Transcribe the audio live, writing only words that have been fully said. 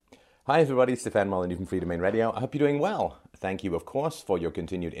Hi everybody, Stefan Molyneux from Free Domain Radio. I hope you're doing well. Thank you, of course, for your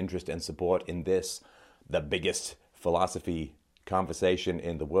continued interest and support in this, the biggest philosophy conversation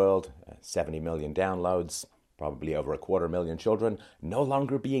in the world. 70 million downloads, probably over 250,000 children, no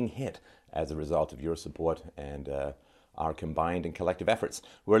longer being hit as a result of your support and our combined and collective efforts.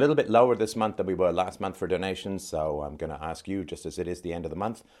 We're a little bit lower this month than we were last month for donations, so I'm going to ask you, just as it is the end of the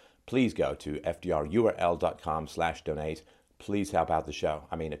month, please go to fdrurl.com/donate. Please help out the show.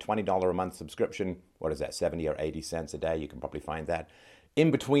 I mean, a $20 a month subscription, what is that, 70 or 80 cents a day? You can probably find that in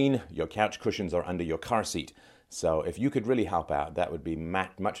between your couch cushions or under your car seat. So if you could really help out, that would be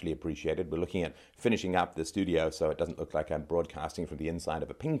muchly appreciated. We're looking at finishing up the studio so it doesn't look like I'm broadcasting from the inside of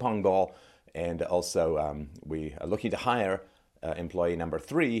a ping pong ball. And also, we are looking to hire employee number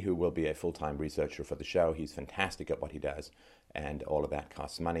 3, who will be a full-time researcher for the show. He's fantastic at what he does, and all of that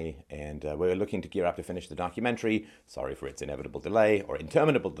costs money. And we're looking to gear up to finish the documentary. Sorry for its inevitable delay, or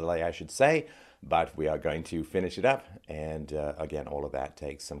interminable delay, I should say, but we are going to finish it up. And again, all of that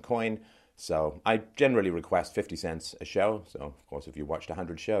takes some coin. So I generally request 50 cents a show. So, of course, if you watched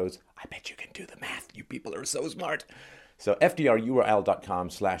 100 shows, I bet you can do the math. You people are so smart. So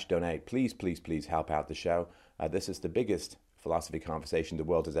fdrurl.com/donate. Please, please, please help out the show. This is the biggest philosophy conversation the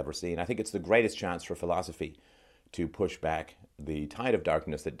world has ever seen. I think it's the greatest chance for philosophy to push back the tide of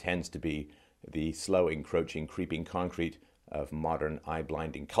darkness that tends to be the slow, encroaching, creeping concrete of modern,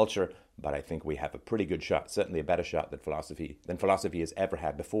 eye-blinding culture. But I think we have a pretty good shot, certainly a better shot than philosophy has ever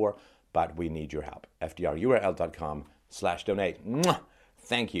had before. But we need your help. fdrurl.com/donate. Mwah!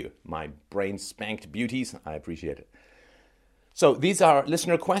 Thank you, my brain-spanked beauties. I appreciate it. So these are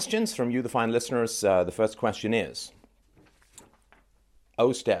listener questions from you, the fine listeners. The first question is,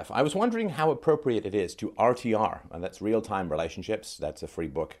 Steph, I was wondering how appropriate it is to RTR, and that's real-time relationships. That's a free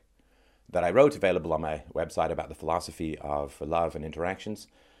book that I wrote, available on my website, about the philosophy of love and interactions.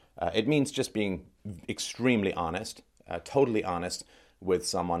 It means just being extremely honest, totally honest with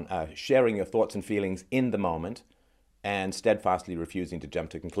someone, sharing your thoughts and feelings in the moment, and steadfastly refusing to jump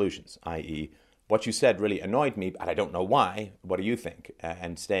to conclusions, i.e., what you said really annoyed me, but I don't know why. What do you think?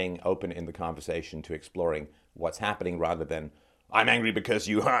 And staying open in the conversation to exploring what's happening rather than, I'm angry because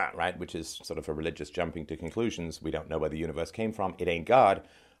you are, right? Which is sort of a religious jumping to conclusions. We don't know where the universe came from. It ain't God.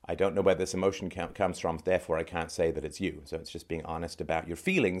 I don't know where this emotion comes from. Therefore, I can't say that it's you. So it's just being honest about your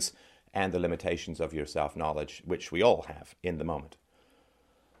feelings and the limitations of your self-knowledge, which we all have in the moment.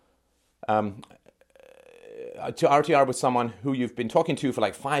 To RTR with someone who you've been talking to for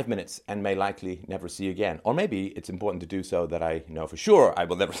like 5 minutes and may likely never see again. Or maybe it's important to do so that I know for sure I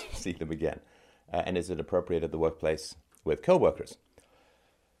will never see them again. And is it appropriate at the workplace with co-workers?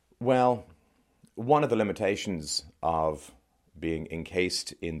 Well, one of the limitations of being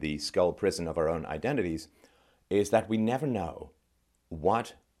encased in the skull prison of our own identities is that we never know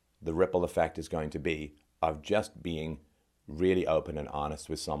what the ripple effect is going to be of just being really open and honest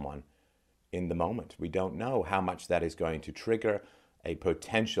with someone in the moment. We don't know how much that is going to trigger a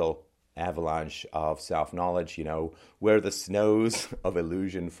potential avalanche of self-knowledge, where the snows of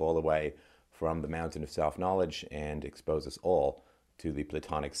illusion fall away from the mountain of self-knowledge and expose us all to the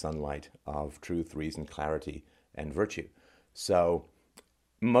platonic sunlight of truth, reason, clarity, and virtue. So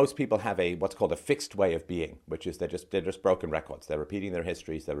most people have what's called a fixed way of being, which is they're just broken records. They're repeating their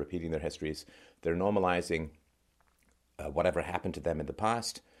histories. They're normalizing whatever happened to them in the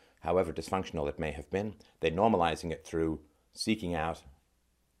past, however dysfunctional it may have been. They're normalizing it through seeking out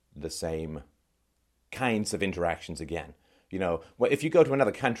the same kinds of interactions again. Well, if you go to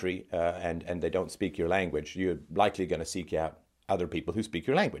another country and they don't speak your language, you're likely going to seek out other people who speak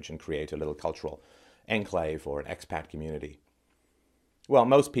your language and create a little cultural enclave or an expat community. Well,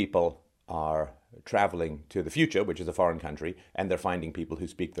 most people are traveling to the future, which is a foreign country, and they're finding people who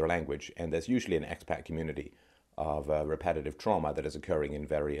speak their language. And there's usually an expat community of repetitive trauma that is occurring in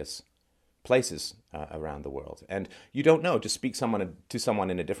various places around the world. And you don't know, just speak to someone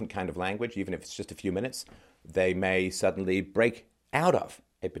in a different kind of language, even if it's just a few minutes, they may suddenly break out of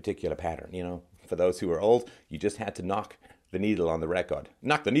a particular pattern. For those who are old, you just had to knock the needle on the record,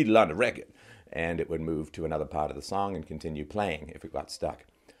 and it would move to another part of the song and continue playing if it got stuck.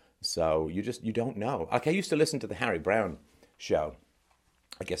 So you don't know. Like, I used to listen to the Harry Brown show,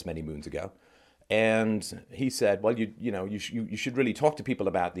 I guess many moons ago, and he said, well, you should really talk to people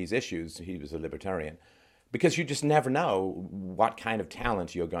about these issues. He was a libertarian, because you just never know what kind of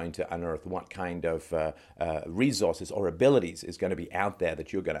talent you're going to unearth, what kind of resources or abilities is going to be out there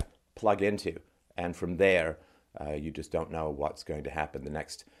that you're going to plug into. And from there, you just don't know what's going to happen. The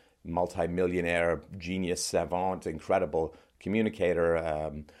next multi-millionaire, genius, savant, incredible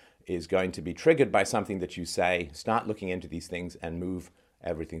communicator is going to be triggered by something that you say. Start looking into these things and move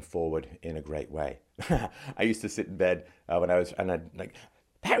everything forward in a great way. I used to sit in bed when I was, and I'd like,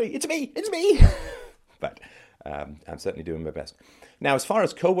 Harry, it's me. But I'm certainly doing my best. Now, as far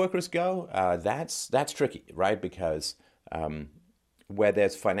as coworkers go, that's tricky, right? Because where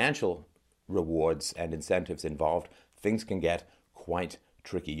there's financial rewards and incentives involved, things can get quite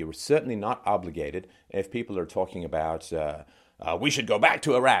tricky. You're certainly not obligated if people are talking about we should go back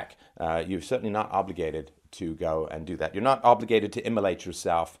to Iraq. You're certainly not obligated to go and do that. You're not obligated to immolate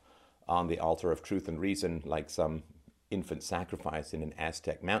yourself on the altar of truth and reason like some infant sacrifice in an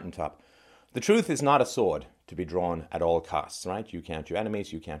Aztec mountaintop. The truth is not a sword to be drawn at all costs, right? You count your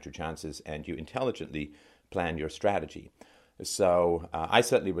enemies, you count your chances, and you intelligently plan your strategy. So I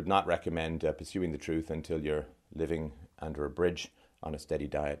certainly would not recommend pursuing the truth until you're living under a bridge on a steady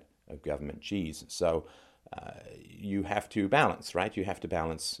diet of government cheese. So you have to balance, right? You have to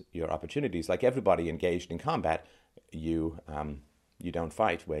balance your opportunities. Like everybody engaged in combat, you don't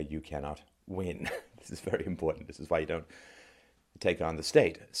fight where you cannot win. This is very important. This is why you don't take on the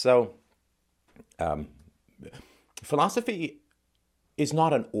state. So philosophy is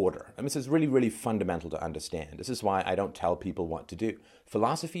not an order. I mean, this is really, really fundamental to understand. This is why I don't tell people what to do.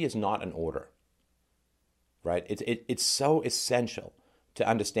 Philosophy is not an order, right? It's so essential to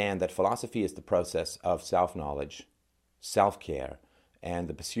understand that philosophy is the process of self-knowledge, self-care, and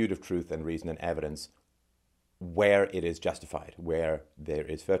the pursuit of truth and reason and evidence where it is justified, where there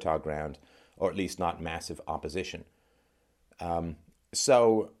is fertile ground, or at least not massive opposition.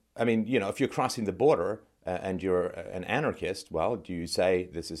 So, I mean, if you're crossing the border and you're an anarchist, well, do you say,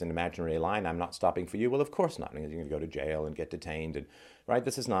 this is an imaginary line, I'm not stopping for you? Well, of course not, because you're going to go to jail and get detained, and right?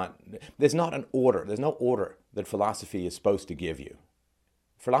 There's not an order. There's no order that philosophy is supposed to give you.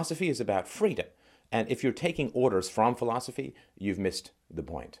 Philosophy is about freedom. And if you're taking orders from philosophy, you've missed the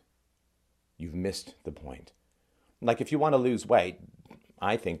point. You've missed the point. Like if you want to lose weight,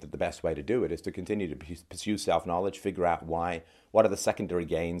 I think that the best way to do it is to continue to pursue self-knowledge, figure out what are the secondary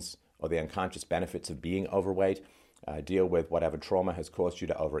gains or the unconscious benefits of being overweight, deal with whatever trauma has caused you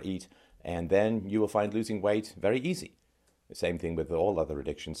to overeat, and then you will find losing weight very easy. The same thing with all other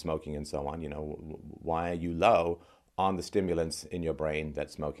addictions, smoking and so on. Why are you low on the stimulants in your brain that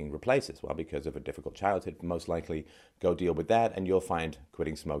smoking replaces? Well, because of a difficult childhood. Most likely go deal with that and you'll find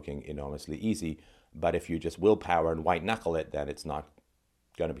quitting smoking enormously easy. But if you just willpower and white knuckle it, then it's not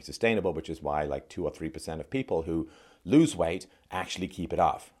going to be sustainable, which is why like 2 or 3% of people who lose weight actually keep it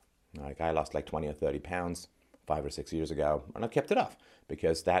off. Like I lost like 20 or 30 pounds 5 or 6 years ago, and I kept it off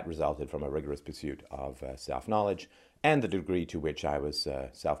because that resulted from a rigorous pursuit of self-knowledge and the degree to which I was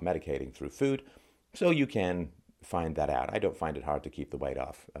self-medicating through food. So you can find that out. I don't find it hard to keep the weight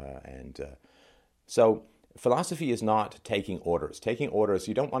off. So philosophy is not taking orders. Taking orders,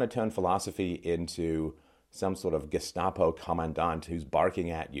 you don't want to turn philosophy into some sort of Gestapo commandant who's barking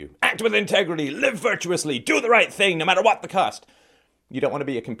at you. Act with integrity, live virtuously, do the right thing no matter what the cost. You don't want to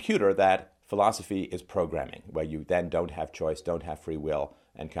be a computer that philosophy is programming, where you then don't have choice, don't have free will,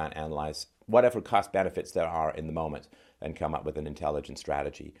 and can't analyze whatever cost benefits there are in the moment and come up with an intelligent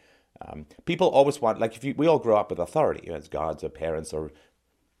strategy. People always want, we all grow up with authority as gods or parents or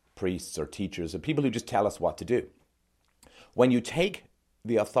priests or teachers or people who just tell us what to do. When you take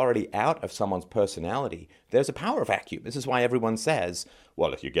the authority out of someone's personality, there's a power vacuum. This is why everyone says,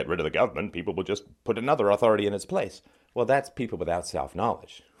 well, if you get rid of the government, people will just put another authority in its place. Well, that's people without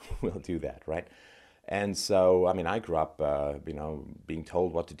self-knowledge will do that, right? And so, I mean, I grew up, being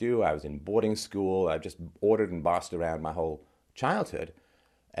told what to do. I was in boarding school. I just ordered and bossed around my whole childhood.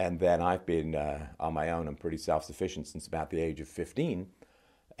 And then I've been on my own. I'm pretty self-sufficient since about the age of 15.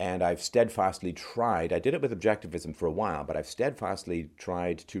 And I've steadfastly tried, I did it with objectivism for a while, but I've steadfastly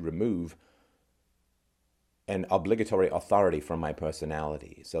tried to remove an obligatory authority from my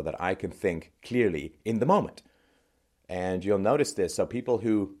personality so that I can think clearly in the moment. And you'll notice this. So people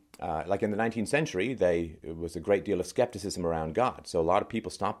who, like in the 19th century, there was a great deal of skepticism around God. So a lot of people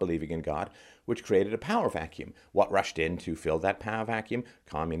stopped believing in God, which created a power vacuum. What rushed in to fill that power vacuum?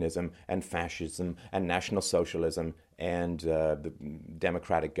 Communism and fascism and National Socialism and the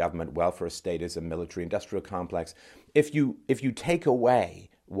democratic government, welfare statism, military-industrial complex. If you take away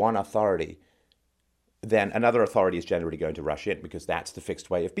one authority, then another authority is generally going to rush in because that's the fixed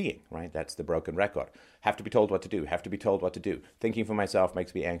way of being, right? That's the broken record. Have to be told what to do, have to be told what to do. Thinking for myself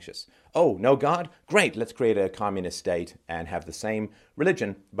makes me anxious. Oh, no God? Great, let's create a communist state and have the same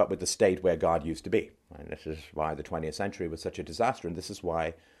religion, but with the state where God used to be. And this is why the 20th century was such a disaster, and this is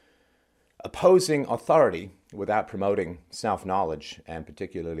why opposing authority without promoting self-knowledge and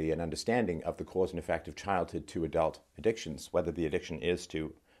particularly an understanding of the cause and effect of childhood to adult addictions, whether the addiction is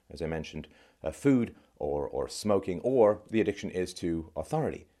to, as I mentioned, food or smoking, or the addiction is to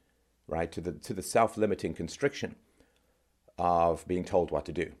authority, right? To the self-limiting constriction of being told what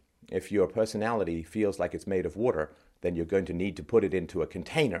to do. If your personality feels like it's made of water, then you're going to need to put it into a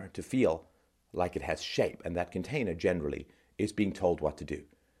container to feel like it has shape. And that container generally is being told what to do,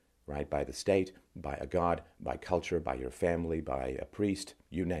 right? By the state, by a god, by culture, by your family, by a priest,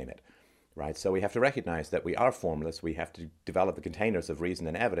 you name it, right? So we have to recognize that we are formless. We have to develop the containers of reason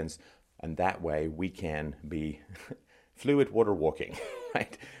and evidence, and that way we can be fluid water walking,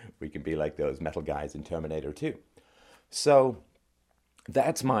 right? We can be like those metal guys in Terminator 2. So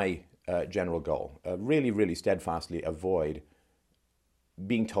that's my general goal. Really, really steadfastly avoid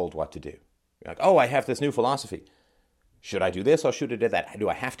being told what to do. Like, oh, I have this new philosophy. Should I do this or should I do that? Do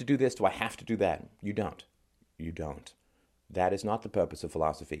I have to do this? Do I have to do that? You don't. You don't. That is not the purpose of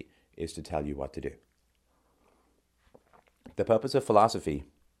philosophy, is to tell you what to do. The purpose of philosophy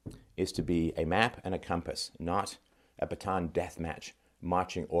is to be a map and a compass, not a baton deathmatch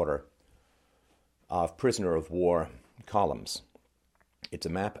marching order of prisoner of war columns. It's a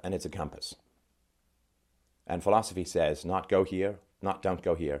map and it's a compass. And philosophy says not go here, not don't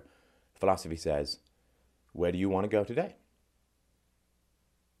go here. Philosophy says, where do you want to go today?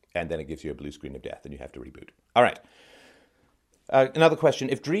 And then it gives you a blue screen of death and you have to reboot. All right. Another question.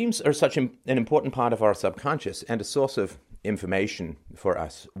 If dreams are such an important part of our subconscious and a source of information for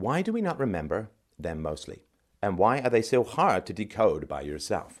us, why do we not remember them mostly? And why are they so hard to decode by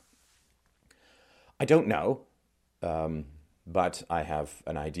yourself? I don't know, but I have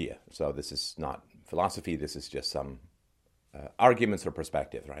an idea. So this is not philosophy. This is just some arguments or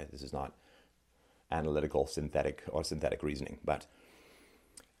perspectives, right? This is not analytical, synthetic reasoning. But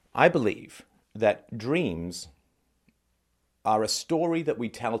I believe that dreams are a story that we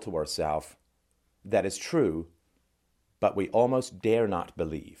tell to ourselves that is true, but we almost dare not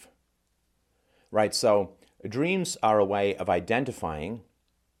believe. Right? So dreams are a way of identifying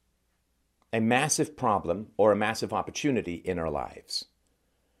a massive problem or a massive opportunity in our lives.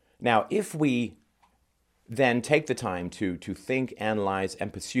 Now, if we then take the time to think, analyze,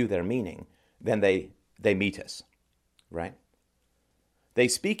 and pursue their meaning, then they meet us, right? They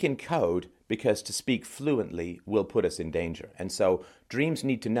speak in code because to speak fluently will put us in danger. And so dreams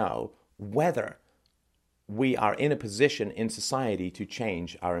need to know whether we are in a position in society to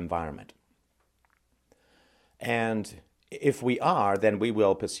change our environment. And if we are, then we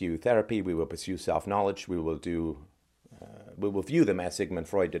will pursue therapy, we will pursue self-knowledge, we will view them, as Sigmund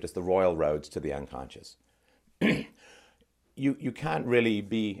Freud did, as the royal roads to the unconscious. You can't really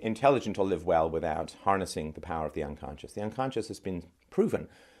be intelligent or live well without harnessing the power of the unconscious. The unconscious has been proven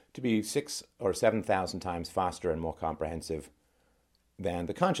to be 6,000 or 7,000 times faster and more comprehensive than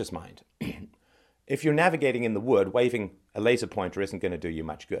the conscious mind. If you're navigating in the wood, waving a laser pointer isn't going to do you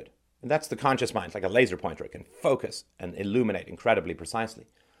much good. And that's the conscious mind, like a laser pointer. It can focus and illuminate incredibly precisely.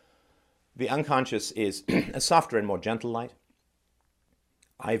 The unconscious is a softer and more gentle light.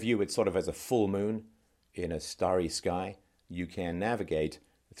 I view it sort of as a full moon in a starry sky. You can navigate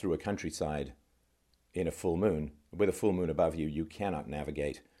through a countryside in a full moon. With a full moon above you, you cannot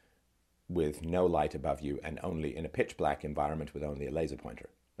navigate with no light above you and only in a pitch black environment with only a laser pointer,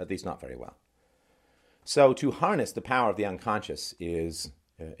 at least not very well. So to harness the power of the unconscious is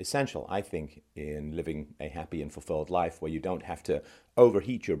essential, I think, in living a happy and fulfilled life where you don't have to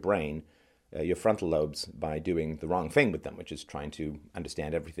overheat your brain, your frontal lobes, by doing the wrong thing with them, which is trying to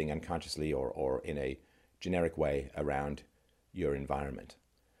understand everything unconsciously or in a generic way around your environment.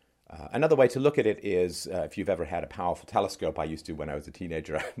 Another way to look at it is, if you've ever had a powerful telescope, I used to, when I was a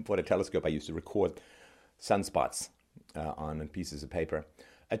teenager, I bought a telescope. I used to record sunspots on pieces of paper.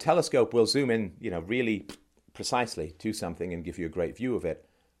 A telescope will zoom in, really precisely to something and give you a great view of it,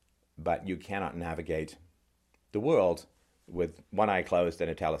 but you cannot navigate the world with one eye closed and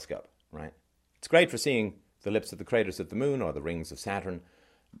a telescope, right? It's great for seeing the lips of the craters of the moon or the rings of Saturn,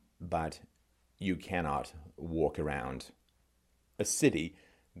 but you cannot walk around a city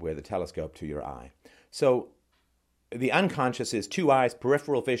with a telescope to your eye. So the unconscious is two eyes,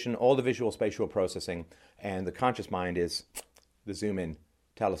 peripheral vision, all the visual spatial processing, and the conscious mind is the zoom-in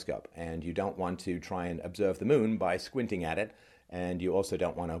telescope. And you don't want to try and observe the moon by squinting at it, and you also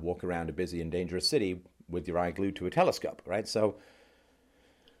don't want to walk around a busy and dangerous city with your eye glued to a telescope, right? So,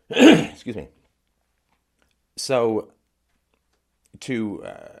 excuse me. So to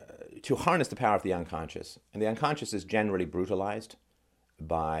harness the power of the unconscious, and the unconscious is generally brutalized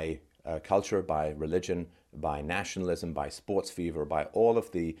by culture, by religion, by nationalism, by sports fever, by all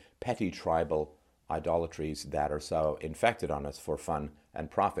of the petty tribal idolatries that are so infected on us for fun and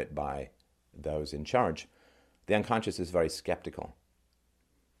profit by those in charge. The unconscious is very skeptical.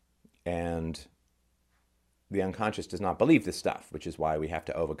 And the unconscious does not believe this stuff, which is why we have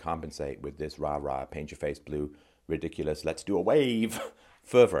to overcompensate with this rah-rah, paint your face blue, ridiculous, let's do a wave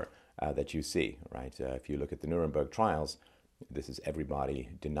fervor that you see, right? If you look at the Nuremberg trials, this is everybody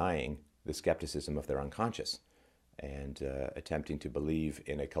denying the skepticism of their unconscious and attempting to believe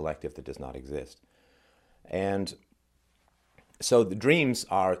in a collective that does not exist. And so the dreams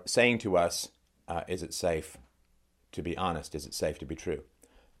are saying to us, is it safe to be honest? Is it safe to be true?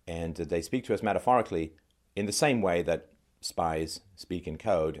 And they speak to us metaphorically in the same way that spies speak in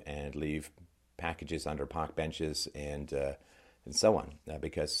code and leave packages under park benches and so on,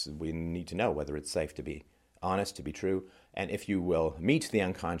 because we need to know whether it's safe to be honest, to be true. And if you will meet the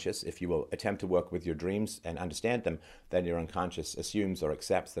unconscious, if you will attempt to work with your dreams and understand them, then your unconscious assumes or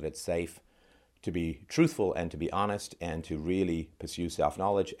accepts that it's safe to be truthful and to be honest and to really pursue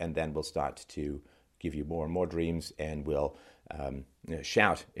self-knowledge, and then will start to give you more and more dreams and will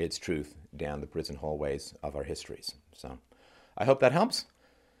shout its truth down the prison hallways of our histories. So I hope that helps.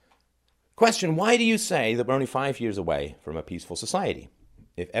 Question, why do you say that we're only 5 years away from a peaceful society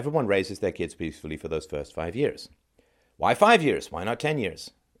if everyone raises their kids peacefully for those first 5 years? Why 5 years? Why not 10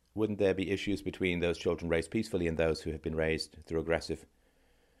 years? Wouldn't there be issues between those children raised peacefully and those who have been raised through aggression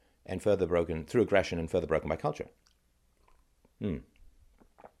and further broken by culture?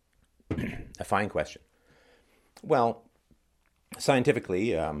 A fine question. Well, scientifically,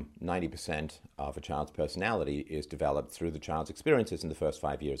 90% of a child's personality is developed through the child's experiences in the first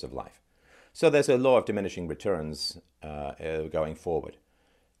 5 years of life. So there's a law of diminishing returns going forward.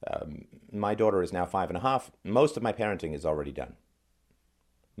 My daughter is now 5.5. Most of my parenting is already done.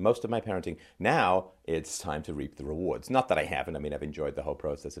 Now it's time to reap the rewards. Not that I haven't. I mean, I've enjoyed the whole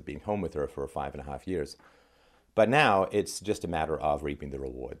process of being home with her for 5.5 years. But now it's just a matter of reaping the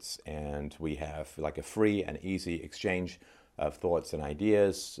rewards. And we have like a free and easy exchange of thoughts and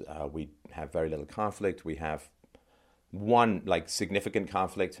ideas. We have very little conflict. We have one like significant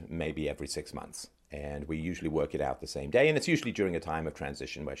conflict maybe every 6 months. And we usually work it out the same day. And it's usually during a time of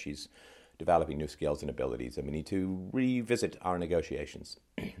transition where she's developing new skills and abilities, and we need to revisit our negotiations.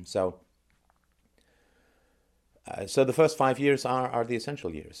 So the first 5 years are the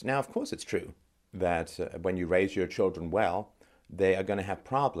essential years. Now, of course, it's true that when you raise your children well, they are going to have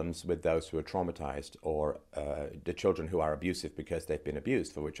problems with those who are traumatized or the children who are abusive because they've been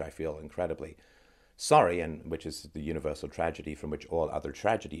abused, for which I feel incredibly sorry, and which is the universal tragedy from which all other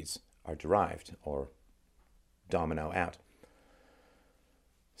tragedies are derived or domino out.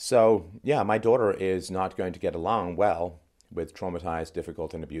 So, yeah, my daughter is not going to get along well with traumatized,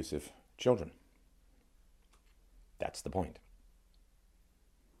 difficult, and abusive children. That's the point.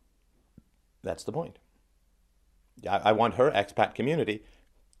 I want her expat community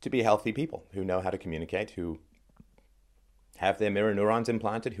to be healthy people who know how to communicate, who have their mirror neurons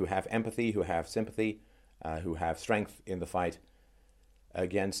implanted, who have empathy, who have sympathy, who have strength in the fight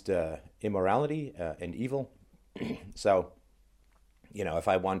against immorality and evil. So, you know, if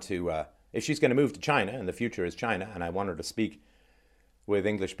I want to, if she's going to move to China and the future is China, and I want her to speak with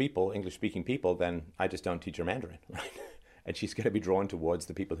English-speaking people, then I just don't teach her Mandarin, right? And she's going to be drawn towards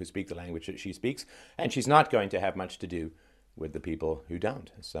the people who speak the language that she speaks, and she's not going to have much to do with the people who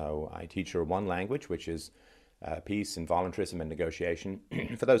don't. So I teach her one language, which is peace and voluntarism and negotiation.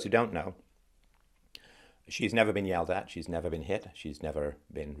 For those who don't know, she's never been yelled at, she's never been hit, she's never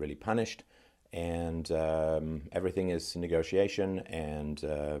been really punished, and everything is negotiation,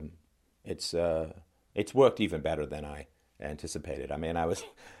 and it's worked even better than I anticipated. I mean, I was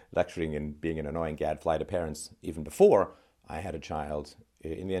lecturing and being an annoying gadfly to parents even before I had a child,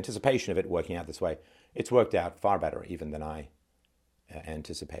 in the anticipation of it working out this way. It's worked out far better even than I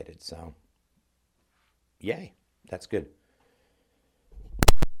anticipated. So, yay, that's good.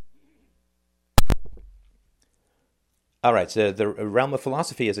 All right, so the realm of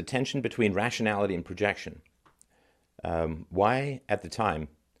philosophy is a tension between rationality and projection. Why, at the time,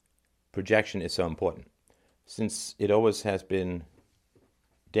 projection is so important? Since it always has been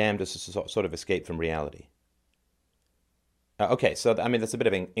damned as a sort of escape from reality. Okay, so I mean that's a bit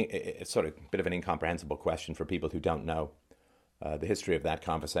of an incomprehensible question for people who don't know the history of that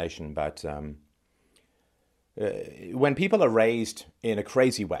conversation. But when people are raised in a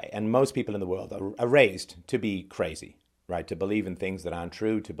crazy way, and most people in the world are raised to be crazy, right? To believe in things that aren't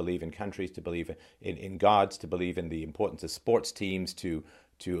true, to believe in countries, to believe in gods, to believe in the importance of sports teams, to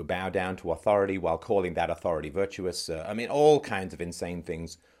bow down to authority while calling that authority virtuous. I mean, all kinds of insane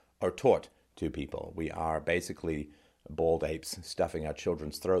things are taught to people. We are basically bald apes stuffing our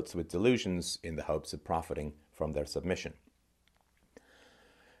children's throats with delusions in the hopes of profiting from their submission.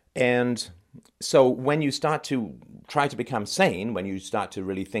 And so when you start to try to become sane, when you start to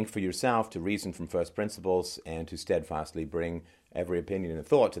really think for yourself, to reason from first principles, and to steadfastly bring every opinion and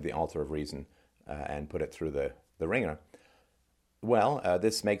thought to the altar of reason and put it through the ringer, well,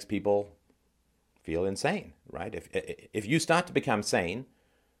 this makes people feel insane, right? If you start to become sane,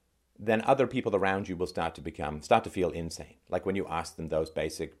 then other people around you will start to feel insane. Like when you ask them those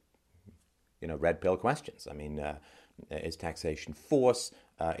basic, red pill questions. I mean, is taxation force?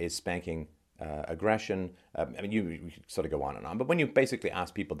 Is spanking aggression? I mean, you sort of go on and on. But when you basically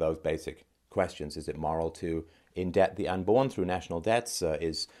ask people those basic questions, is it moral to indebt the unborn through national debts?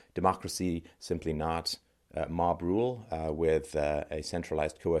 Is democracy simply not mob rule with a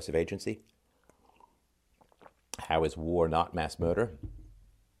centralized coercive agency? How is war not mass murder?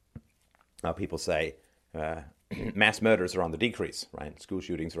 People say mass murders are on the decrease, right? School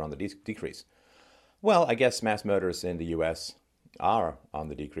shootings are on the decrease. Well, I guess mass murders in the US are on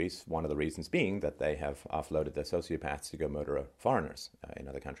the decrease, one of the reasons being that they have offloaded their sociopaths to go murder foreigners in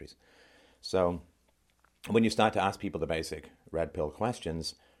other countries. So when you start to ask people the basic red pill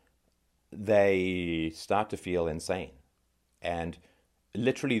questions, they start to feel insane. And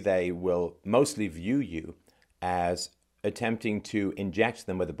literally they will mostly view you as attempting to inject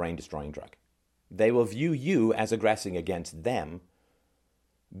them with a brain-destroying drug. They will view you as aggressing against them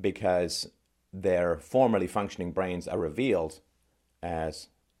because their formerly functioning brains are revealed as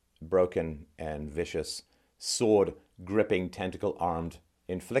broken and vicious, sword-gripping, tentacle-armed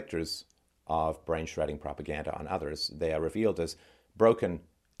inflictors of brain-shredding propaganda on others. They are revealed as broken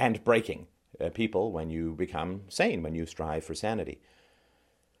and breaking people when you become sane, when you strive for sanity.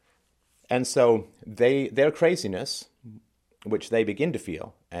 And so their craziness, which they begin to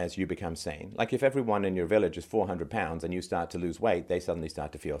feel as you become sane, like if everyone in your village is 400 pounds and you start to lose weight, they suddenly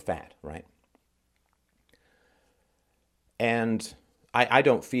start to feel fat, right? And I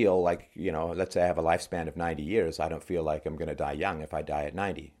don't feel like, let's say I have a lifespan of 90 years. I don't feel like I'm going to die young if I die at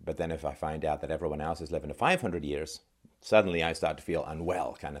 90. But then if I find out that everyone else is living to 500 years, suddenly I start to feel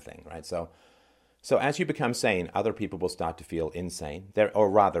unwell, kind of thing, right? So as you become sane, other people will start to feel insane, or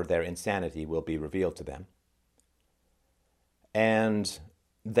rather their insanity will be revealed to them. And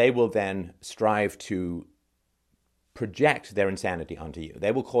they will then strive to project their insanity onto you.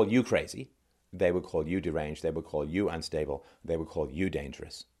 They will call you crazy. They will call you deranged. They will call you unstable. They will call you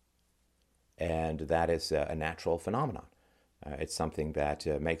dangerous. And that is a natural phenomenon. It's something that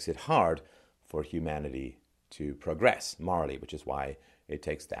makes it hard for humanity to progress morally, which is why it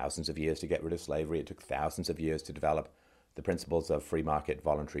takes thousands of years to get rid of slavery. It took thousands of years to develop the principles of free market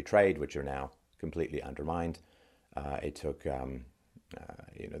voluntary trade, which are now completely undermined. It took,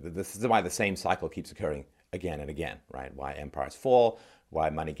 this is why the same cycle keeps occurring again and again, right? Why empires fall, why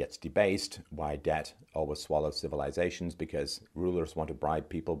money gets debased, why debt always swallows civilizations, because rulers want to bribe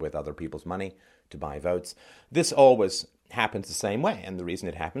people with other people's money to buy votes. This always happens the same way, and the reason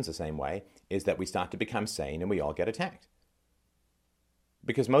it happens the same way is that we start to become sane and we all get attacked.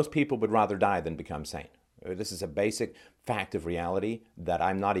 Because most people would rather die than become sane. This is a basic fact of reality that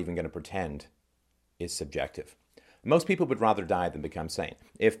I'm not even going to pretend is subjective. Most people would rather die than become sane.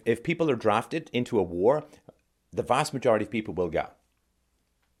 If people are drafted into a war, the vast majority of people will go.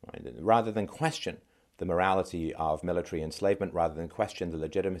 Right? Rather than question the morality of military enslavement, rather than question the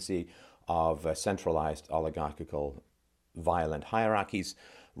legitimacy of centralized oligarchical violent hierarchies,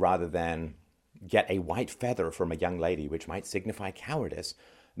 rather than get a white feather from a young lady, which might signify cowardice,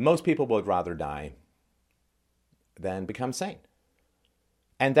 most people would rather die than become sane.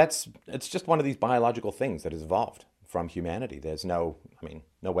 And it's just one of these biological things that has evolved from humanity. There's no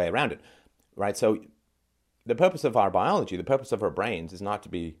way around it, right? So the purpose of our biology, the purpose of our brains is not to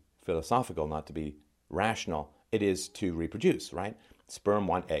be philosophical, not to be rational. It is to reproduce, right? Sperm,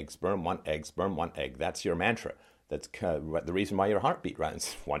 one egg, sperm, one egg, sperm, one egg. That's your mantra. That's the reason why your heartbeat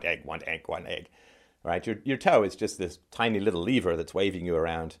runs. One egg, one egg, one egg, right? Your toe is just this tiny little lever that's waving you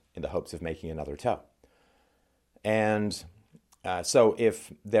around in the hopes of making another toe. And so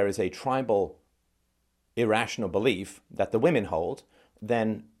if there is a tribal irrational belief that the women hold,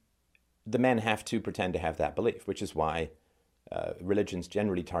 then the men have to pretend to have that belief, which is why religions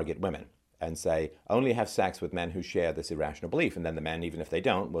generally target women and say, only have sex with men who share this irrational belief. And then the men, even if they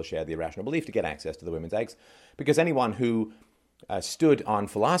don't, will share the irrational belief to get access to the women's eggs. Because anyone who stood on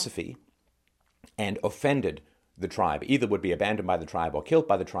philosophy and offended the tribe either would be abandoned by the tribe or killed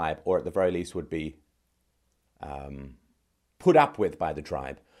by the tribe, or at the very least would be put up with by the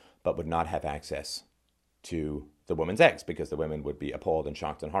tribe, but would not have access to the women's eggs, because the women would be appalled and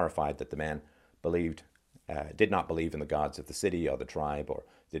shocked and horrified that the man did not believe in the gods of the city or the tribe, or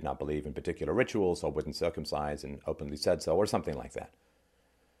did not believe in particular rituals, or wouldn't circumcise and openly said so, or something like that.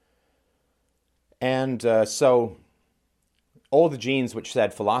 And so all the genes which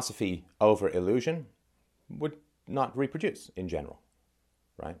said philosophy over illusion would not reproduce in general,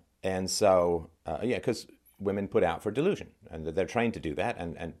 right? And so, because women put out for delusion, and they're trained to do that.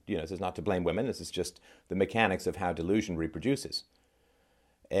 And this is not to blame women. This is just the mechanics of how delusion reproduces.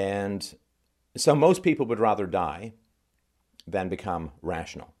 And so most people would rather die than become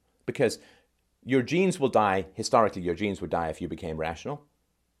rational, because your genes will die. Historically, your genes would die if you became rational,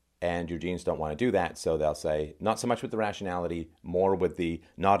 and your genes don't want to do that. So they'll say, not so much with the rationality, more with the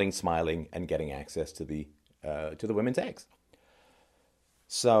nodding, smiling, and getting access to the women's eggs.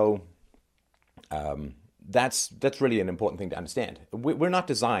 So that's really an important thing to understand. We're not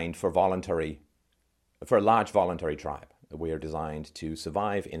designed for a large voluntary tribe. We are designed to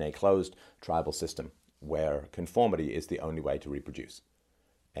survive in a closed tribal system where conformity is the only way to reproduce.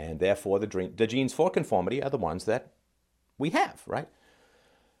 And therefore, the genes for conformity are the ones that we have, right?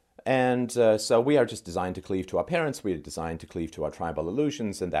 And so we are just designed to cleave to our parents. We are designed to cleave to our tribal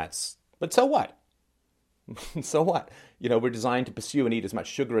illusions, but so what? So what? We're designed to pursue and eat as much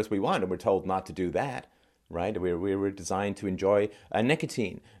sugar as we want, and we're told not to do that, right? We're designed to enjoy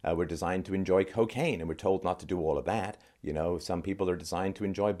nicotine. We're designed to enjoy cocaine, and we're told not to do all of that. Some people are designed to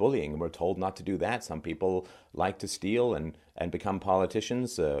enjoy bullying, and we're told not to do that. Some people like to steal and become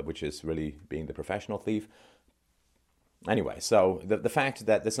politicians, which is really being the professional thief. Anyway, so the fact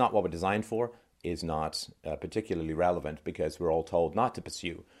that that's not what we're designed for is not particularly relevant, because we're all told not to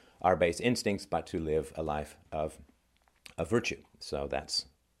pursue our base instincts, but to live a life of virtue. So that's,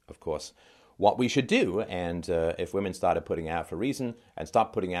 of course, what we should do. And if women started putting out for reason and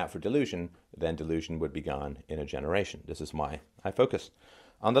stopped putting out for delusion, then delusion would be gone in a generation. This is why I focus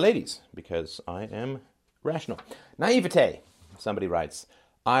on the ladies, because I am rational. Naivete, somebody writes,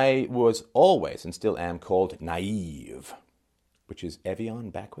 I was always and still am called naive, which is Evian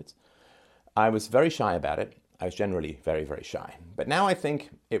backwards. I was very shy about it. I was generally very, very shy. But now I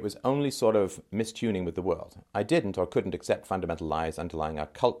think it was only sort of mistuning with the world. I didn't or couldn't accept fundamental lies underlying our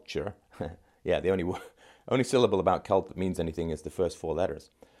culture. Yeah, the only syllable about cult that means anything is the first four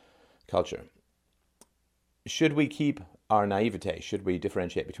letters. Culture. Should we keep our naivete? Should we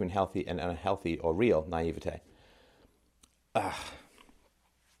differentiate between healthy and unhealthy or real naivete?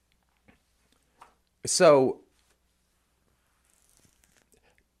 So,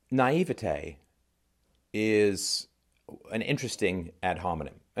 naivete is an interesting ad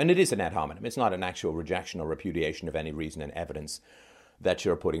hominem. And it is an ad hominem. It's not an actual rejection or repudiation of any reason and evidence that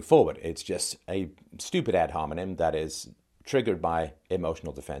you're putting forward. It's just a stupid ad hominem that is triggered by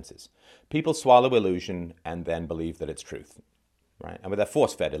emotional defenses. People swallow illusion and then believe that it's truth, right? And with a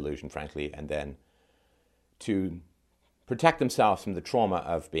force-fed illusion, frankly, and then to protect themselves from the trauma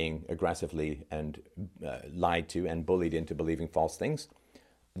of being aggressively and lied to and bullied into believing false things,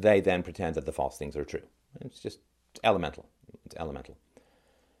 they then pretend that the false things are true. It's elemental. It's elemental.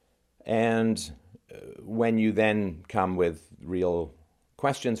 And when you then come with real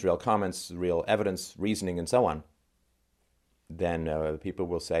questions, real comments, real evidence, reasoning, and so on, then people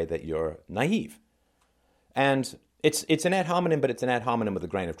will say that you're naive. And it's an ad hominem, but it's an ad hominem with a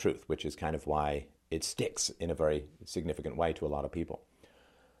grain of truth, which is kind of why it sticks in a very significant way to a lot of people.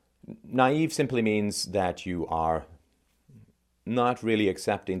 Naive simply means that you are not really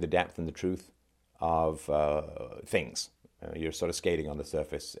accepting the depth and the truth of things. You're sort of skating on the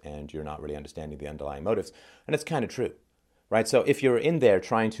surface and you're not really understanding the underlying motives. And it's kind of true, right? So if you're in there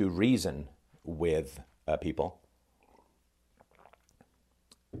trying to reason with people,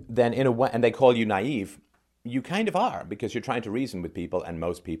 then in a way, and they call you naive, you kind of are, because you're trying to reason with people, and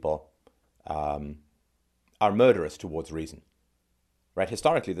most people are murderous towards reason. Right?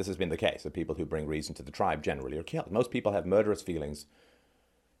 Historically, this has been the case. The people who bring reason to the tribe generally are killed. Most people have murderous feelings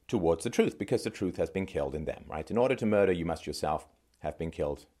towards the truth because the truth has been killed in them. Right? In order to murder, you must yourself have been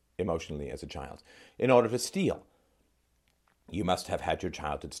killed emotionally as a child. In order to steal, you must have had your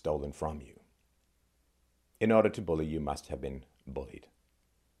childhood stolen from you. In order to bully, you must have been bullied.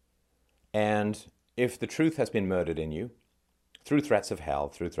 And if the truth has been murdered in you, through threats of hell,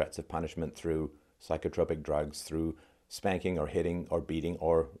 through threats of punishment, through psychotropic drugs, through spanking or hitting or beating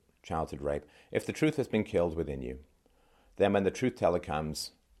or childhood rape, if the truth has been killed within you, then when the truth teller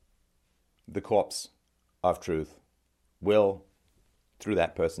comes, the corpse of truth will, through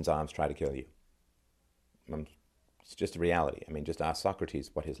that person's arms, try to kill you. It's just a reality. I mean, just ask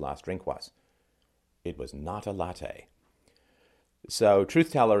Socrates what his last drink was. It was not a latte. So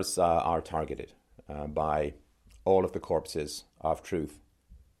truth tellers are targeted by all of the corpses of truth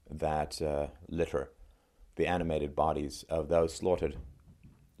that litter the animated bodies of those slaughtered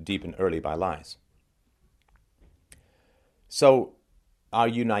deep and early by lies. So, are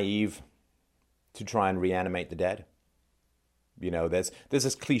you naive to try and reanimate the dead. There's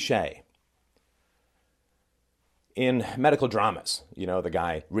this cliche in medical dramas. The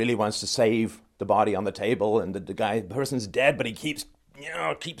guy really wants to save the body on the table, and the person's dead, but he keeps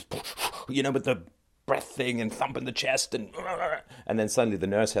with the breath thing and thumping the chest, and then suddenly the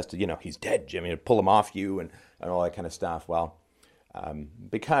nurse has to, he's dead, Jimmy, pull him off you, and all that kind of stuff. Well,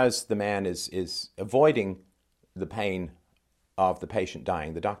 because the man is avoiding the pain of the patient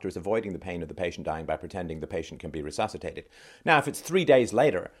dying, the doctor is avoiding the pain of the patient dying by pretending the patient can be resuscitated. Now, if it's 3 days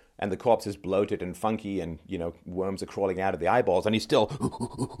later and the corpse is bloated and funky and, worms are crawling out of the eyeballs and he's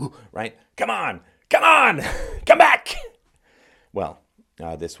still, right? Come on, come back. Well,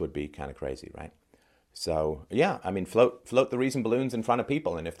 this would be kind of crazy, right? So, yeah, float the reason balloons in front of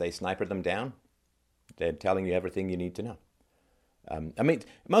people, and if they sniper them down, they're telling you everything you need to know.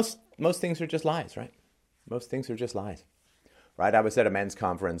 Most things are just lies, right? Most things are just lies. Right, I was at a men's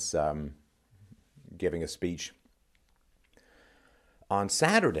conference giving a speech on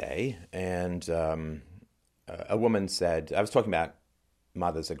Saturday, and a woman said, I was talking about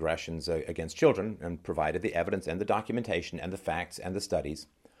mothers' aggressions against children and provided the evidence and the documentation and the facts and the studies.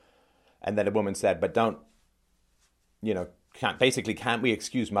 And then a woman said, but can't we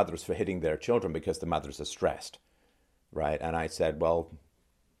excuse mothers for hitting their children because the mothers are stressed, right? And I said, well,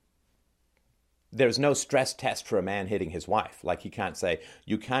 there's no stress test for a man hitting his wife. Like, he can't say,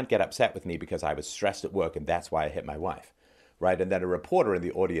 you can't get upset with me because I was stressed at work and that's why I hit my wife, right? And then a reporter in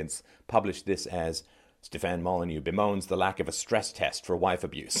the audience published this as, Stéphane Molyneux bemoans the lack of a stress test for wife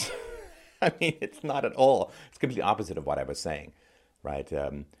abuse. It's not at all. It's completely opposite of what I was saying, right?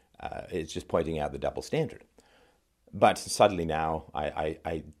 It's just pointing out the double standard. But suddenly now,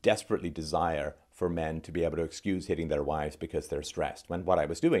 I desperately desire for men to be able to excuse hitting their wives because they're stressed, when what I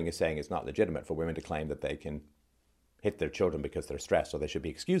was doing is saying it's not legitimate for women to claim that they can hit their children because they're stressed, so they should be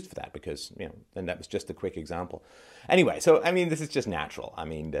excused for that because, and that was just a quick example. Anyway, so, this is just natural.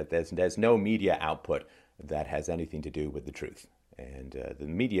 That there's no media output that has anything to do with the truth. And the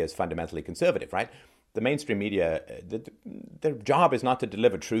media is fundamentally conservative, right? The mainstream media, their job is not to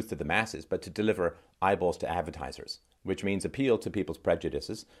deliver truth to the masses, but to deliver eyeballs to advertisers, which means appeal to people's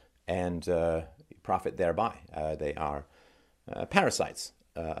prejudices and profit thereby. They are parasites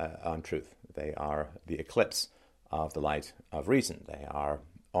on truth. They are the eclipse of the light of reason. They are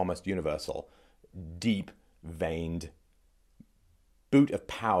almost universal, deep-veined, boot of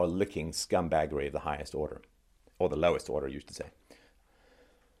power-licking scumbaggery of the highest order, or the lowest order, I used to say.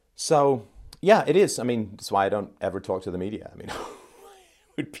 So, yeah, it is. That's why I don't ever talk to the media. It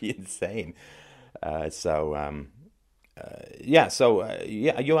would be insane. You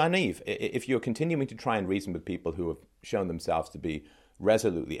are naive. If you're continuing to try and reason with people who have shown themselves to be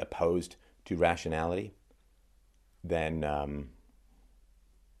resolutely opposed to rationality, then,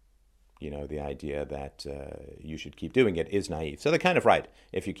 the idea that you should keep doing it is naive. So they're kind of right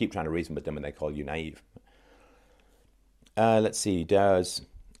if you keep trying to reason with them and they call you naive. Let's see, does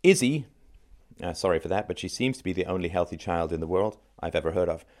Izzy, sorry for that, but she seems to be the only healthy child in the world I've ever heard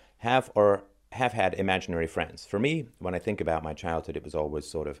of, have had imaginary friends. For me, when I think about my childhood, it was always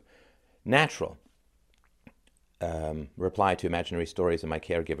sort of natural. Reply to imaginary stories, and my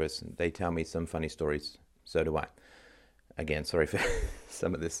caregivers, they tell me some funny stories, so do I. Again, sorry for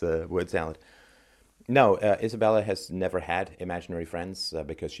some of this word salad. No, Isabella has never had imaginary friends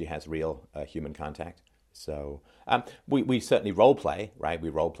because she has real human contact. So we certainly role play, right? We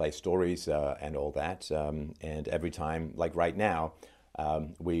role play stories and all that. And every time, like right now,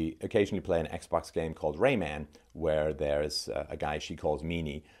 we occasionally play an Xbox game called Rayman, where there's a guy she calls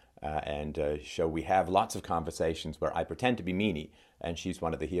Meanie. So we have lots of conversations where I pretend to be Meanie, and she's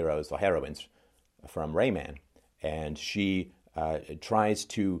one of the heroes or heroines from Rayman. And she tries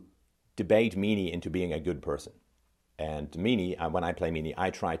to debate Meanie into being a good person. And Meanie, when I play Meanie,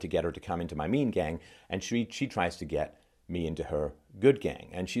 I try to get her to come into my mean gang, and she tries to get me into her good gang.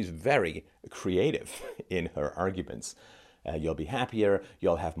 And she's very creative in her arguments. You'll be happier,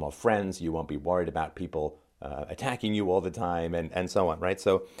 you'll have more friends, you won't be worried about people attacking you all the time, and so on, right?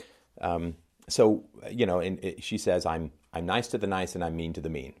 So she says, I'm nice to the nice and I'm mean to the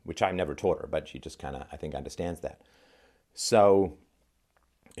mean, which I've never taught her, but she just kind of, I think, understands that. So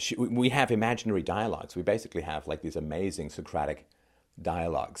we have imaginary dialogues. We basically have like these amazing Socratic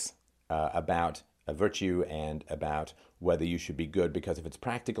dialogues about a virtue and about whether you should be good because of its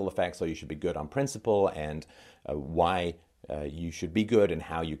practical effects or you should be good on principle, and why you should be good and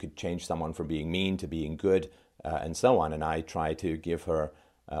how you could change someone from being mean to being good, and so on. And I try to give her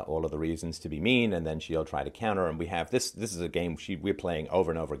all of the reasons to be mean, and then she'll try to counter. And we have this is a game we're playing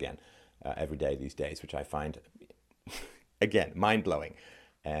over and over again every day these days, which I find, again, mind-blowing.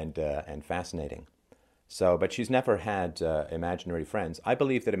 and fascinating. So, but she's never had imaginary friends. I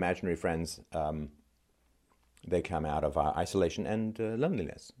believe that imaginary friends, they come out of isolation and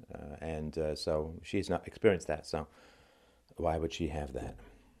loneliness. So she's not experienced that. So why would she have that?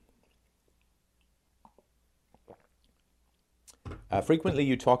 Frequently,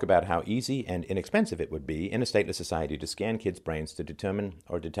 you talk about how easy and inexpensive it would be in a stateless society to scan kids' brains to determine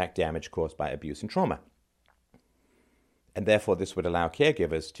or detect damage caused by abuse and trauma. And therefore, this would allow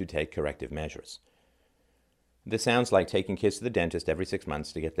caregivers to take corrective measures. This sounds like taking kids to the dentist every 6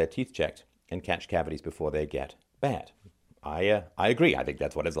 months to get their teeth checked and catch cavities before they get bad. I agree. I think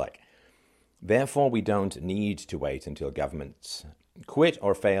that's what it's like. Therefore, we don't need to wait until governments quit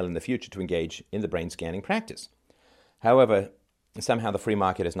or fail in the future to engage in the brain scanning practice. However, somehow the free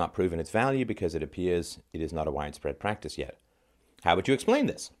market has not proven its value because it appears it is not a widespread practice yet. How would you explain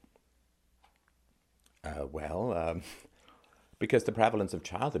this? Because the prevalence of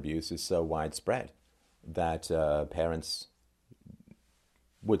child abuse is so widespread that parents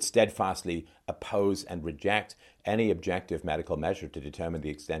would steadfastly oppose and reject any objective medical measure to determine the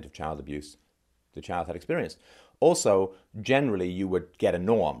extent of child abuse the child had experienced. Also, generally, you would get a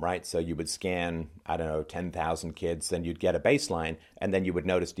norm, right? So you would scan, 10,000 kids, then you'd get a baseline, and then you would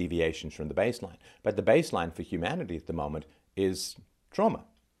notice deviations from the baseline. But the baseline for humanity at the moment is trauma.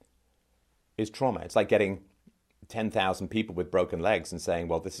 It's like getting 10,000 people with broken legs and saying,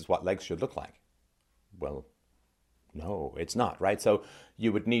 well, this is what legs should look like. Well, no, it's not, right? So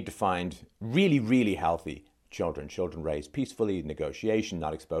you would need to find really, really healthy children raised peacefully, negotiation,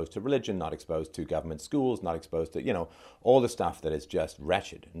 not exposed to religion, not exposed to government schools, not exposed to, all the stuff that is just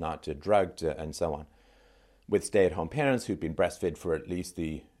wretched, not drugged and so on. With stay-at-home parents who'd been breastfed for at least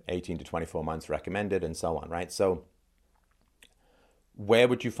the 18 to 24 months recommended and so on, right? So where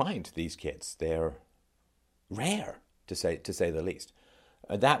would you find these kids? They're rare, to say the least.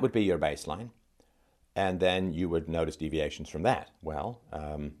 That would be your baseline. And then you would notice deviations from that. Well,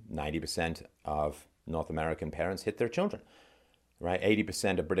 90% of North American parents hit their children, right?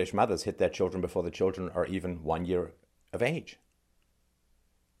 80% of British mothers hit their children before the children are even 1 year of age,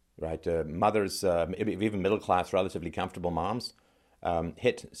 right? Mothers, even middle-class, relatively comfortable moms,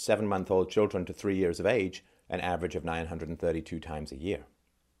 hit 7-month-old children to 3 years of age an average of 932 times a year.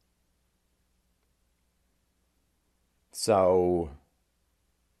 So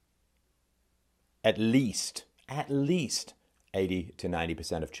at least 80 to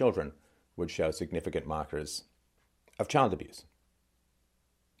 90% of children would show significant markers of child abuse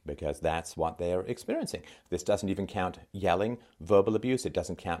because that's what they're experiencing. This doesn't even count yelling, verbal abuse. It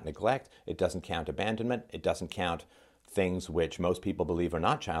doesn't count neglect. It doesn't count abandonment. It doesn't count things which most people believe are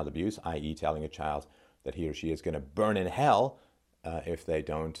not child abuse, i.e. telling a child that he or she is going to burn in hell if they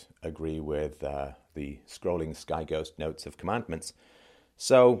don't agree with the scrolling sky ghost notes of commandments.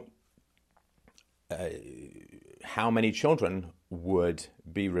 So how many children would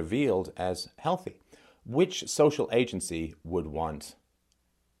be revealed as healthy? Which social agency would want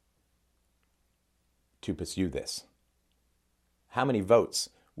to pursue this? How many votes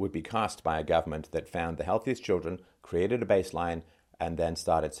would be cast by a government that found the healthiest children, created a baseline, and then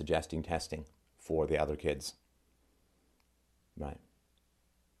started suggesting testing for the other kids? Right.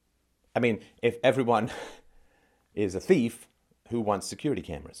 I mean, if everyone is a thief, who wants security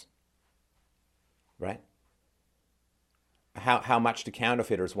cameras? Right? How much do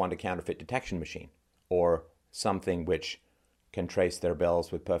counterfeiters want a counterfeit detection machine or something which can trace their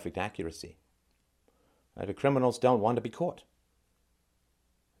bills with perfect accuracy? The criminals don't want to be caught.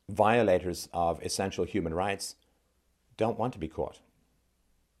 Violators of essential human rights don't want to be caught.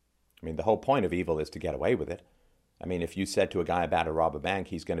 I mean, the whole point of evil is to get away with it. I mean, if you said to a guy about to rob a bank,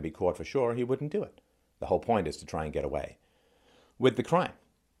 he's going to be caught for sure, he wouldn't do it. The whole point is to try and get away with the crime.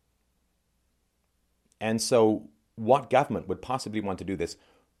 And so what government would possibly want to do this?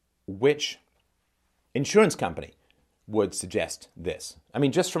 Which insurance company would suggest this? I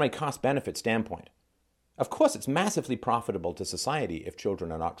mean, just from a cost-benefit standpoint. Of course, it's massively profitable to society if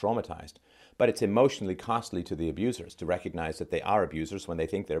children are not traumatized, but it's emotionally costly to the abusers to recognize that they are abusers when they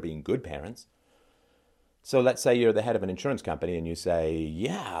think they're being good parents. So let's say you're the head of an insurance company and you say,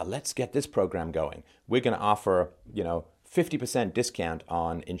 yeah, let's get this program going. We're going to offer, 50% discount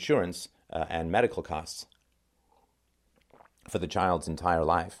on insurance and medical costs for the child's entire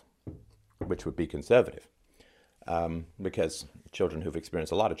life, which would be conservative, because children who've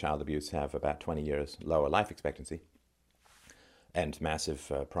experienced a lot of child abuse have about 20 years lower life expectancy and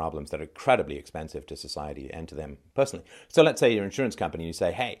massive problems that are incredibly expensive to society and to them personally. So let's say you're an insurance company and you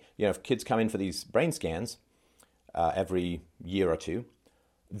say, hey, if kids come in for these brain scans every year or two,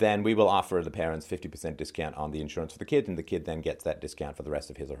 then we will offer the parents 50% discount on the insurance for the kid, and the kid then gets that discount for the rest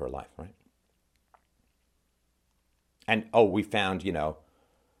of his or her life, right? And, we found,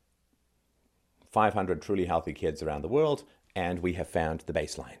 500 truly healthy kids around the world, and we have found the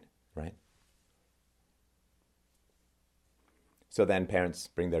baseline, right? So then parents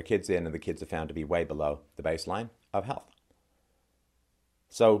bring their kids in, and the kids are found to be way below the baseline of health.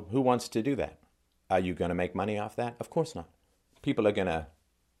 So who wants to do that? Are you going to make money off that? Of course not. People are going to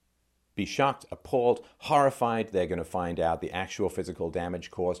be shocked, appalled, horrified. They're going to find out the actual physical damage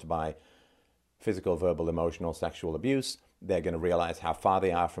caused by physical, verbal, emotional, sexual abuse. They're going to realize how far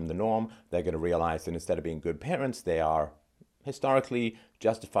they are from the norm. They're going to realize that instead of being good parents, they are historically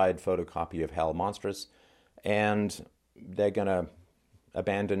justified photocopy of hell monsters. And they're going to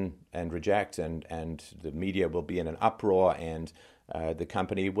abandon and reject, and the media will be in an uproar, and the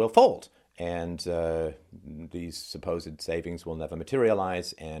company will fold. And these supposed savings will never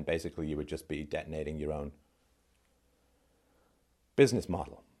materialize, and basically you would just be detonating your own business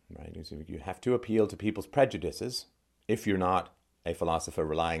model, right? You have to appeal to people's prejudices if you're not a philosopher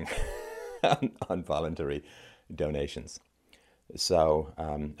relying on voluntary donations. So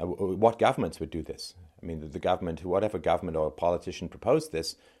what governments would do this? I mean, the government, whatever government or politician proposed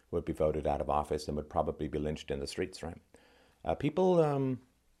this, would be voted out of office and would probably be lynched in the streets, right?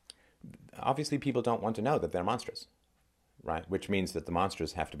 Obviously people don't want to know that they're monsters, right? Which means that the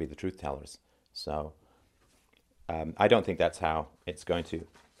monsters have to be the truth tellers. So I don't think that's how it's going to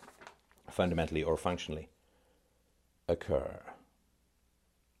fundamentally or functionally occur.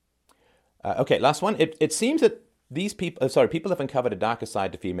 Okay, last one. It seems that people have uncovered a darker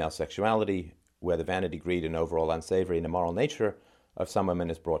side to female sexuality, where the vanity, greed, and overall unsavory and immoral nature of some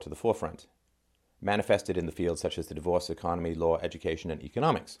women is brought to the forefront, manifested in the fields such as the divorce, economy, law, education, and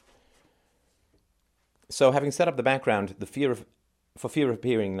economics. So, having set up the background, for fear of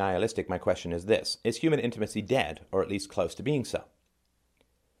appearing nihilistic, my question is this: is human intimacy dead, or at least close to being so?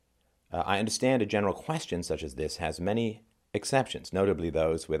 I understand a general question such as this has many exceptions, notably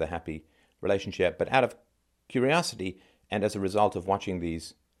those with a happy relationship, but out of curiosity and as a result of watching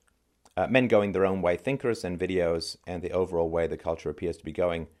these men going their own way thinkers and videos and the overall way the culture appears to be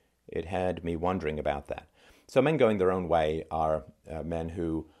going, it had me wondering about that. So men going their own way are men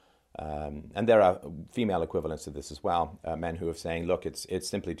who, and there are female equivalents to this as well, men who are saying, look, it's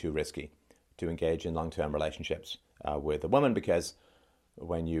simply too risky to engage in long-term relationships with a woman, because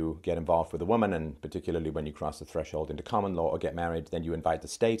when you get involved with a woman, and particularly when you cross the threshold into common law or get married, then you invite the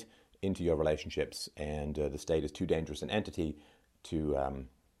state into your relationships, and the state is too dangerous an entity to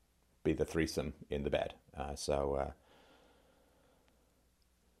be the threesome in the bed. So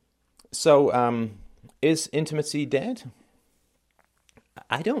is intimacy dead?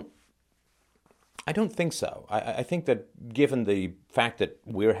 I don't think so. I think that given the fact that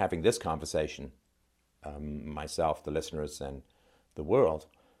we're having this conversation, myself, the listeners, and the world,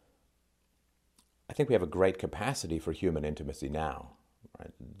 I think we have a great capacity for human intimacy now.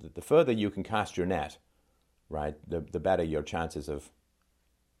 Right? The further you can cast your net, right, the better your chances of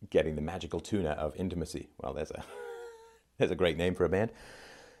getting the magical tuna of intimacy. Well, there's a great name for a band.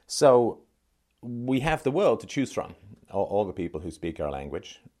 So we have the world to choose from, all the people who speak our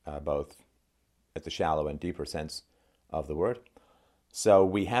language, both at the shallow and deeper sense of the word. So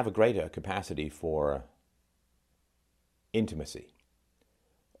we have a greater capacity for intimacy.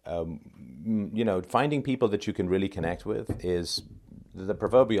 Finding people that you can really connect with is the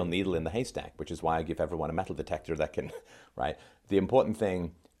proverbial needle in the haystack, which is why I give everyone a metal detector that can, right? The important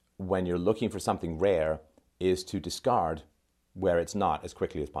thing when you're looking for something rare is to discard where it's not as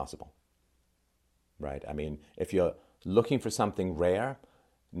quickly as possible, right? I mean, if you're looking for something rare,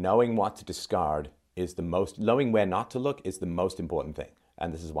 knowing what to discard knowing where not to look is the most important thing.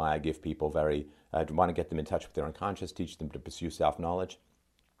 And this is why I give people I want to get them in touch with their unconscious, teach them to pursue self-knowledge.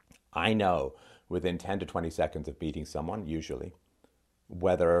 I know within 10 to 20 seconds of meeting someone, usually,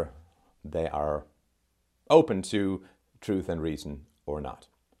 whether they are open to truth and reason or not.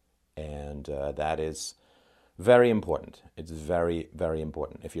 And that is very important. It's very, very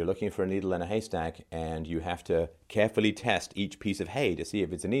important. If you're looking for a needle in a haystack and you have to carefully test each piece of hay to see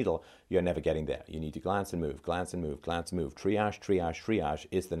if it's a needle, you're never getting there. You need to glance and move, glance and move, glance and move. Triage, triage, triage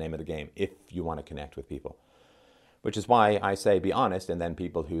is the name of the game if you want to connect with people. Which is why I say be honest, and then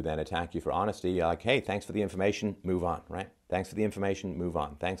people who then attack you for honesty are like, hey, thanks for the information, move on, right? Thanks for the information, move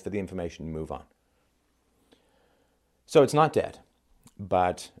on. Thanks for the information, move on. So it's not dead,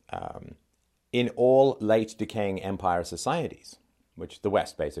 but in all late decaying empire societies, which the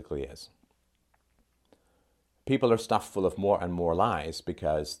West basically is, people are stuffed full of more and more lies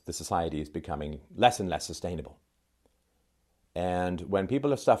because the society is becoming less and less sustainable. And when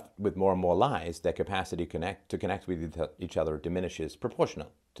people are stuffed with more and more lies, their capacity to connect with each other diminishes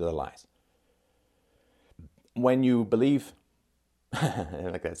proportional to the lies. When you believe,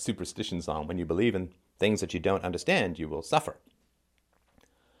 like that superstition song, when you believe in things that you don't understand, you will suffer.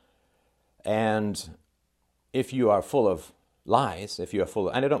 And if you are full of lies, if you are full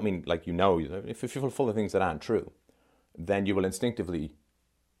of, and I don't mean like if you're full of things that aren't true, then you will instinctively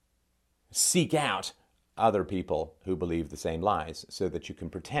seek out other people who believe the same lies so that you can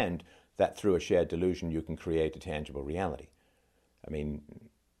pretend that through a shared delusion you can create a tangible reality. I mean,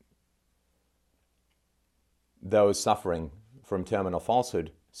 those suffering from terminal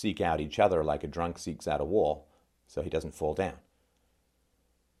falsehood seek out each other like a drunk seeks out a wall so he doesn't fall down.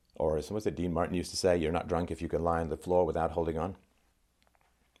 Or as was it Dean Martin used to say, you're not drunk if you can lie on the floor without holding on.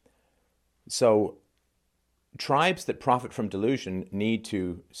 So tribes that profit from delusion need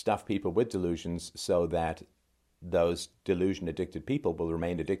to stuff people with delusions so that those delusion-addicted people will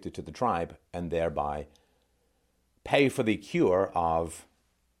remain addicted to the tribe and thereby pay for the cure of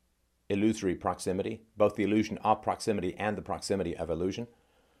illusory proximity, both the illusion of proximity and the proximity of illusion.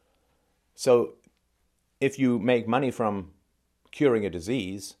 So if you make money from curing a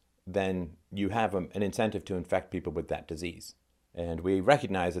disease, then you have an incentive to infect people with that disease. And we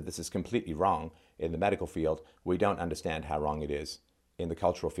recognize that this is completely wrong in the medical field. We don't understand how wrong it is in the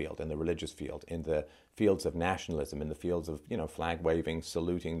cultural field, in the religious field, in the fields of nationalism, in the fields of, flag waving,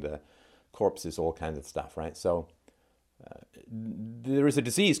 saluting the corpses, all kinds of stuff, right? So there is a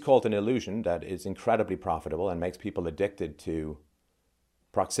disease called an illusion that is incredibly profitable and makes people addicted to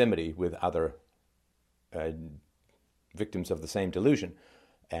proximity with other victims of the same delusion,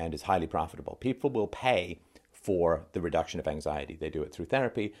 and is highly profitable. People will pay for the reduction of anxiety. They do it through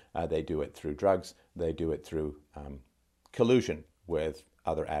therapy, they do it through drugs, they do it through collusion with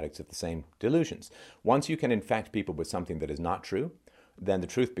other addicts of the same delusions. Once you can infect people with something that is not true, then the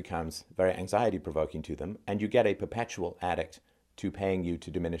truth becomes very anxiety-provoking to them, and you get a perpetual addict to paying you to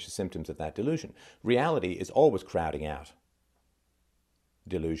diminish the symptoms of that delusion. Reality is always crowding out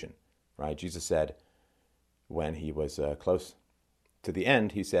delusion, right? Jesus said when he was close to the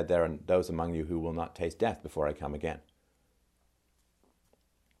end, he said, there are those among you who will not taste death before I come again.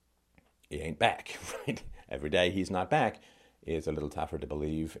 He ain't back, right? Every day he's not back is a little tougher to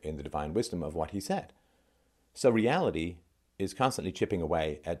believe in the divine wisdom of what he said. So reality is constantly chipping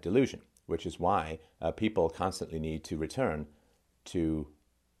away at delusion, which is why people constantly need to return to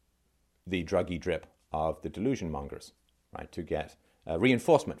the druggy drip of the delusion mongers, right? To get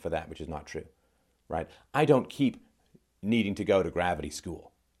reinforcement for that which is not true, right? I don't keep needing to go to gravity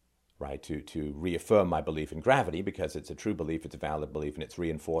school, right, to reaffirm my belief in gravity, because it's a true belief, it's a valid belief, and it's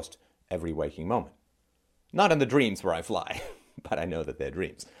reinforced every waking moment. Not in the dreams where I fly, but I know that they're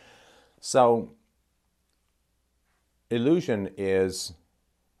dreams. So illusion is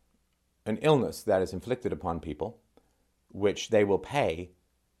an illness that is inflicted upon people, which they will pay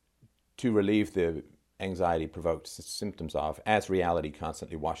to relieve the anxiety-provoked symptoms of. As reality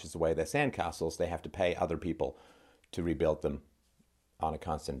constantly washes away their sandcastles, they have to pay other people to rebuild them on a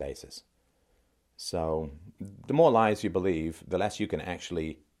constant basis. So the more lies you believe, the less you can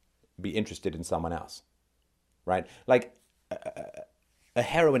actually be interested in someone else, right? Like a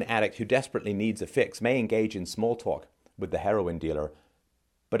heroin addict who desperately needs a fix may engage in small talk with the heroin dealer,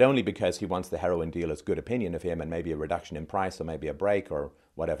 but only because he wants the heroin dealer's good opinion of him and maybe a reduction in price or maybe a break or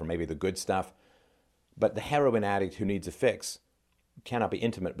whatever, maybe the good stuff. But the heroin addict who needs a fix cannot be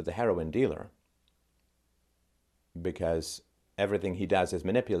intimate with the heroin dealer, because everything he does is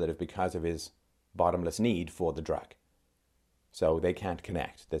manipulative because of his bottomless need for the drug. So they can't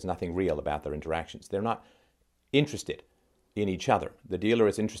connect. There's nothing real about their interactions. They're not interested in each other. The dealer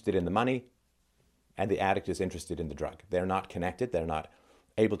is interested in the money, and the addict is interested in the drug. They're not connected. They're not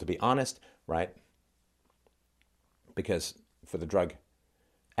able to be honest, right? Because for the drug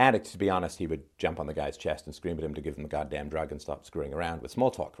addict to be honest, he would jump on the guy's chest and scream at him to give him the goddamn drug and stop screwing around with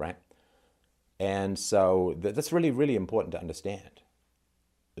small talk, right? And so that's really, really important to understand,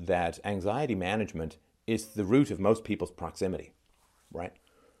 that anxiety management is the root of most people's proximity, right?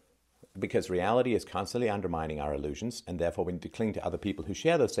 Because reality is constantly undermining our illusions, and therefore we need to cling to other people who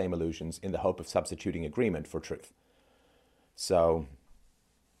share those same illusions in the hope of substituting agreement for truth. So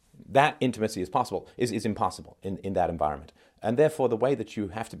that intimacy is possible, is impossible in that environment. And therefore the way that you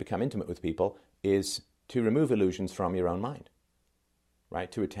have to become intimate with people is to remove illusions from your own mind,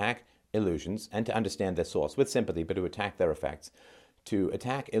 right? To attack illusions and to understand their source with sympathy, but to attack their effects. To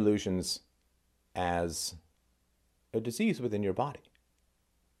attack illusions as a disease within your body,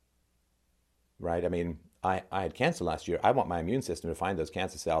 right? I mean, I had cancer last year. I want my immune system to find those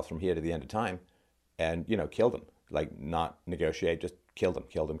cancer cells from here to the end of time and, kill them. like not negotiate, just kill them,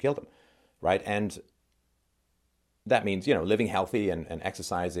 kill them, kill them, right? And that means, living healthy and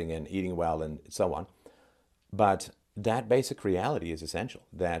exercising and eating well and so on. But that basic reality is essential,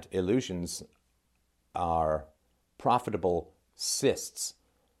 that illusions are profitable cysts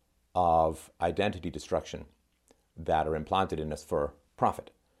of identity destruction that are implanted in us for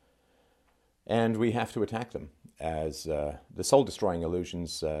profit. And we have to attack them as the soul-destroying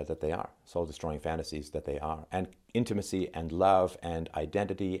illusions that they are, soul-destroying fantasies that they are, and intimacy and love and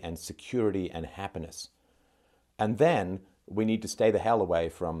identity and security and happiness. And then we need to stay the hell away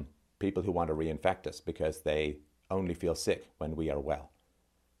from people who want to reinfect us because they only feel sick when we are well.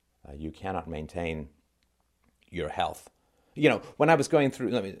 You cannot maintain your health. When I was going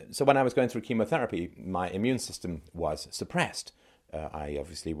through chemotherapy, my immune system was suppressed. I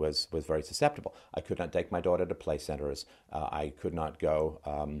obviously was very susceptible. I could not take my daughter to play centers. I could not go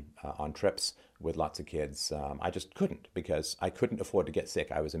on trips with lots of kids. I just couldn't because I couldn't afford to get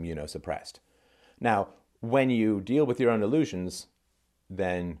sick. I was immunosuppressed. Now, when you deal with your own illusions,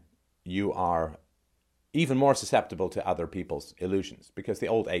 then you are even more susceptible to other people's illusions because the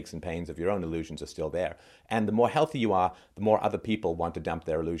old aches and pains of your own illusions are still there. And the more healthy you are, the more other people want to dump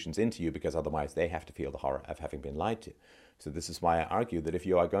their illusions into you because otherwise they have to feel the horror of having been lied to. So this is why I argue that if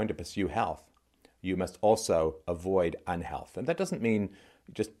you are going to pursue health, you must also avoid unhealth. And that doesn't mean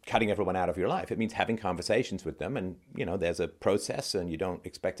just cutting everyone out of your life. It means having conversations with them. And, there's a process and you don't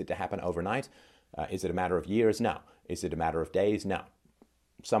expect it to happen overnight. Is it a matter of years? No. Is it a matter of days? No.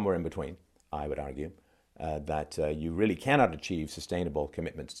 Somewhere in between, I would argue. That you really cannot achieve sustainable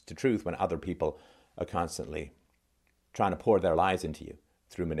commitments to truth when other people are constantly trying to pour their lies into you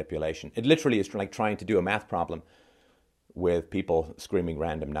through manipulation. It literally is like trying to do a math problem with people screaming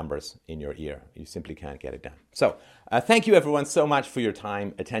random numbers in your ear. You simply can't get it done. So thank you everyone so much for your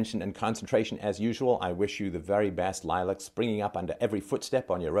time, attention, and concentration as usual. I wish you the very best lilacs springing up under every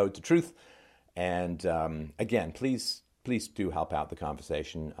footstep on your road to truth. And again, please do help out the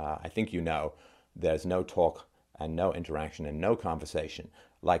conversation. I think there's no talk and no interaction and no conversation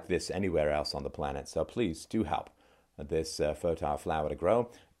like this anywhere else on the planet. So please do help this fertile flower to grow.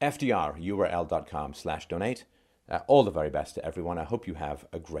 FDRURL.com/donate. All the very best to everyone. I hope you have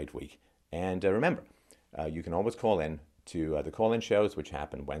a great week. And remember, you can always call in to the call-in shows, which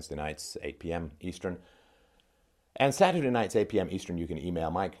happen Wednesday nights, 8 p.m. Eastern. And Saturday nights, 8 p.m. Eastern, you can email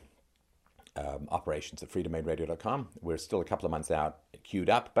Mike. Operations@freedomainradio.com. We're still a couple of months out, queued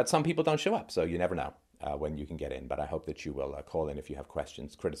up, but some people don't show up, so you never know when you can get in. But I hope that you will call in if you have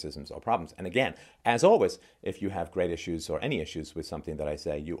questions, criticisms, or problems. And again, as always, if you have great issues or any issues with something that I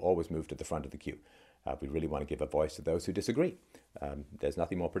say, you always move to the front of the queue. We really want to give a voice to those who disagree. There's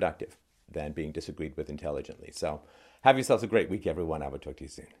nothing more productive than being disagreed with intelligently. So have yourselves a great week, everyone. I will talk to you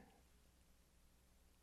soon.